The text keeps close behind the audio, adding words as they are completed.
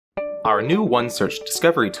Our new OneSearch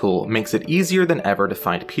discovery tool makes it easier than ever to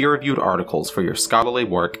find peer-reviewed articles for your scholarly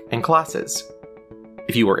work and classes.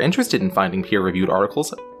 If you are interested in finding peer-reviewed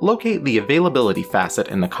articles, locate the Availability facet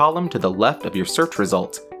in the column to the left of your search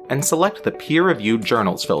results and select the Peer-Reviewed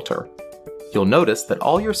Journals filter. You'll notice that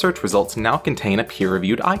all your search results now contain a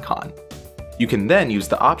peer-reviewed icon. You can then use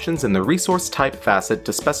the options in the Resource Type facet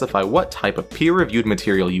to specify what type of peer-reviewed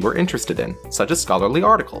material you are interested in, such as scholarly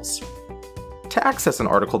articles. To access an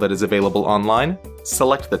article that is available online,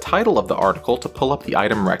 select the title of the article to pull up the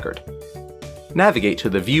item record. Navigate to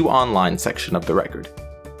the View Online section of the record.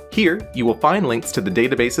 Here, you will find links to the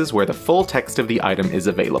databases where the full text of the item is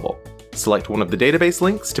available. Select one of the database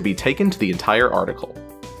links to be taken to the entire article.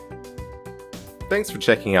 Thanks for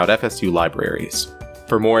checking out FSU Libraries.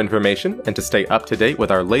 For more information and to stay up to date with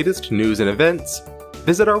our latest news and events,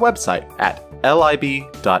 visit our website at lib.fsu.edu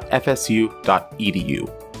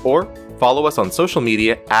or follow us on social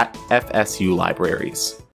media at FSU Libraries.